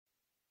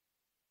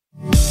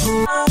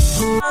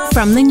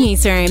From the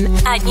newsroom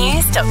at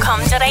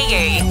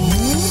news.com.au.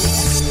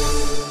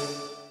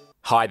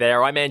 Hi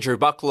there, I'm Andrew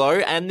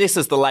Bucklow, and this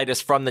is the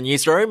latest from the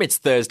newsroom. It's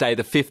Thursday,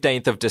 the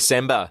 15th of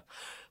December.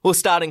 We'll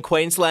start in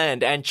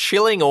Queensland, and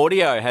chilling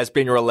audio has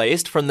been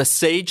released from the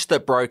siege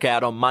that broke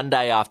out on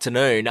Monday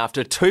afternoon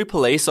after 2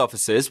 police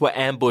officers were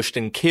ambushed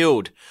and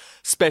killed.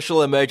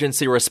 Special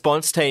Emergency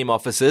Response Team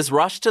officers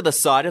rushed to the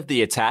site of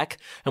the attack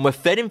and were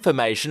fed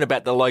information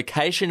about the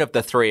location of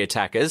the 3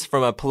 attackers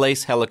from a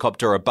police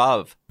helicopter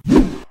above.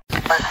 Both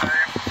males,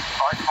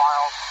 both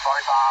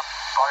armed,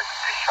 both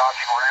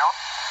discharging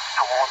rounds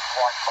towards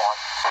White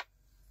Side.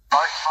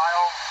 Both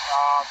males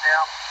are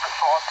down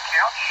beside the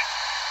couch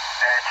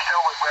and still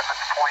with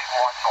weapons pointing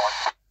White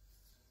Side.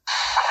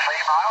 The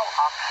female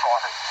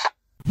unsighted.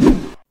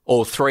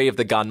 All 3 of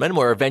the gunmen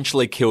were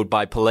eventually killed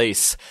by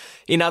police.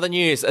 In other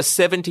news, a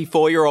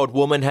 74-year-old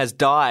woman has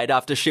died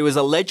after she was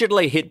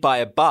allegedly hit by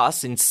a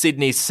bus in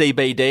Sydney's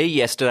CBD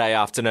yesterday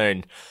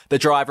afternoon. The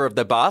driver of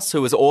the bus,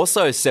 who was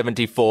also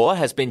 74,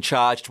 has been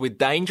charged with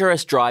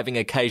dangerous driving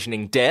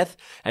occasioning death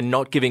and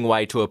not giving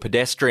way to a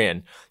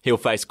pedestrian. He'll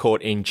face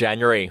court in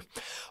January.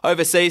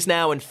 Overseas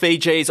now, and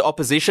Fiji's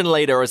opposition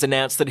leader has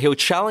announced that he'll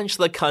challenge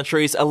the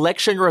country's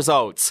election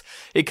results.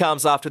 It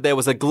comes after there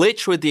was a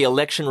glitch with the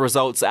election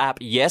results app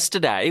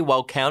yesterday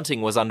while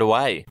counting was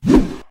underway.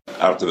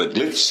 After the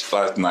glitch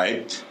last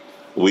night,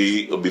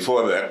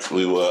 before that,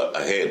 we were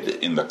ahead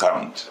in the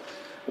count.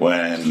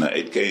 When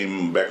it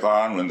came back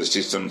on, when the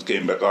systems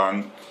came back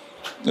on,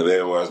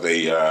 there was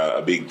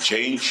a big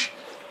change,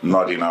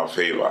 not in our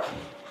favor.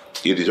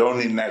 It is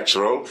only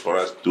natural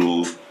for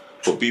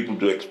people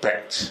to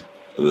expect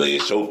the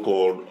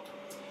so-called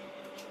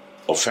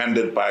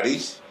offended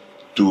parties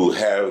to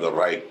have the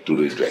right to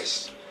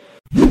redress.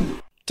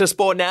 To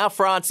sport now,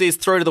 France is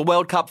through to the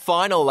World Cup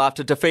final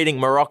after defeating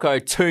Morocco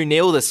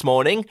 2-0 this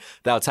morning.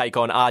 They'll take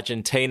on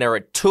Argentina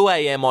at 2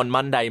 a.m. on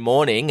Monday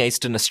morning,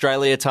 Eastern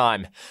Australia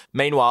time.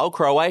 Meanwhile,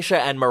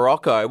 Croatia and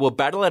Morocco will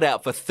battle it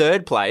out for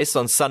 3rd place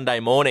on Sunday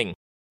morning.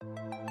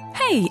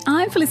 Hey,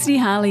 I'm Felicity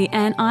Harley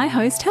and I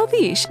host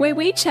Healthyish, where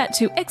we chat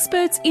to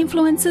experts,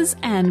 influencers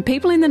and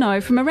people in the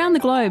know from around the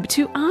globe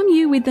to arm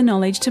you with the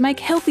knowledge to make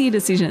healthier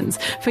decisions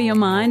for your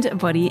mind,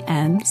 body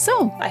and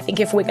soul. I think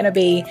if we're going to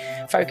be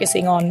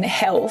focusing on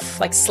health,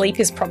 like sleep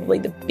is probably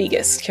the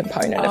biggest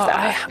component of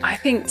that. I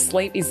think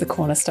sleep is the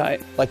cornerstone.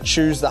 Like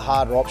choose the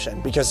harder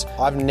option, because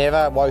I've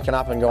never woken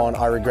up and gone,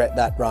 I regret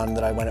that run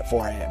that I went at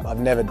 4 a.m. I've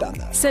never done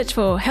that. Search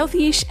for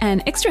Healthyish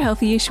and Extra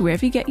Healthyish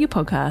wherever you get your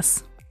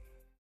podcasts.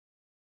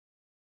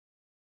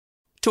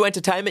 To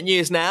entertainment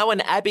news now,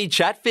 and Abby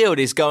Chatfield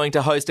is going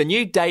to host a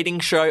new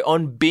dating show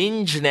on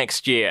Binge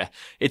next year.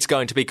 It's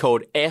going to be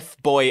called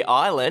F-Boy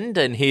Island,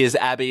 and here's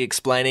Abby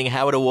explaining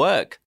how it'll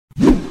work.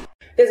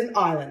 There's an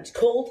island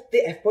called the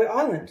F-Boy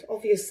Island,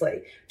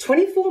 obviously.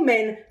 24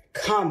 men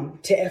come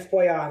to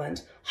F-Boy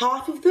Island.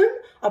 Half of them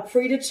are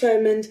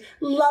predetermined,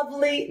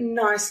 lovely,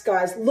 nice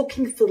guys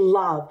looking for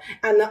love.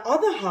 And the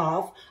other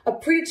half are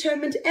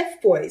predetermined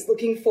F-boys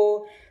looking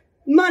for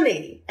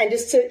money and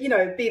just to,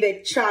 be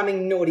their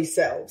charming, naughty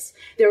selves.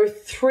 There are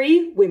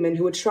 3 women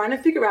who are trying to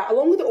figure out,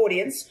 along with the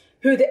audience,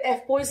 who the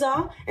F-boys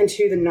are and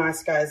who the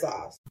nice guys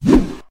are.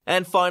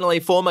 And finally,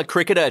 former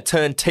cricketer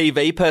turned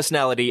TV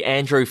personality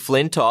Andrew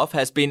Flintoff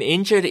has been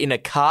injured in a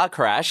car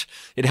crash.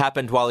 It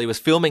happened while he was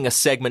filming a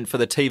segment for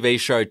the TV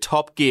show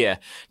Top Gear.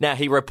 Now,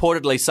 he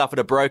reportedly suffered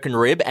a broken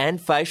rib and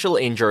facial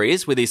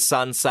injuries, with his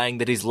son saying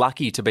that he's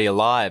lucky to be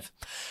alive.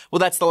 Well,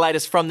 that's the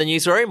latest from the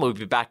newsroom. We'll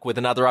be back with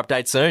another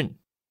update soon.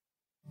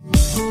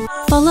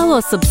 Follow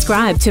or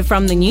subscribe to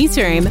From the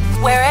Newsroom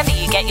wherever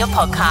you get your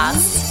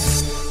podcasts.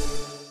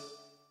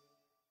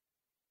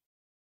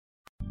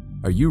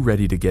 Are you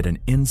ready to get an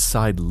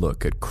inside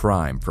look at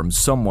crime from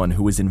someone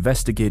who has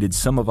investigated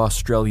some of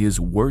Australia's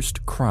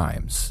worst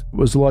crimes? It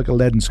was like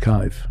Aladdin's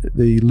Cave.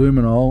 The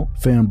luminol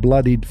found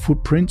bloodied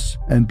footprints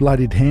and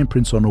bloodied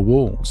handprints on a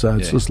wall, so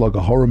it's just like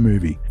a horror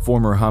movie.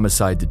 Former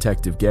homicide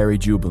detective Gary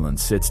Jubilant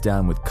sits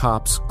down with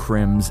cops,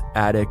 crims,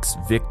 addicts,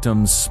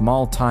 victims,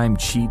 small-time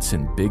cheats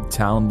and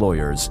big-town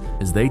lawyers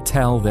as they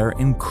tell their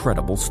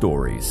incredible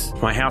stories.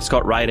 My house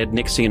got raided.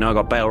 Next thing you know, I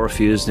got bail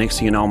refused. Next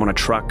thing you know, I'm on a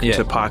truck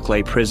to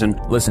Parklea Prison.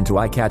 Listen to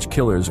I Catch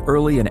Killers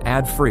early and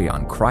ad-free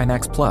on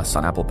Crimex Plus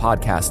on Apple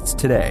Podcasts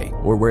today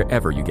or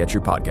wherever you get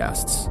your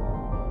podcasts.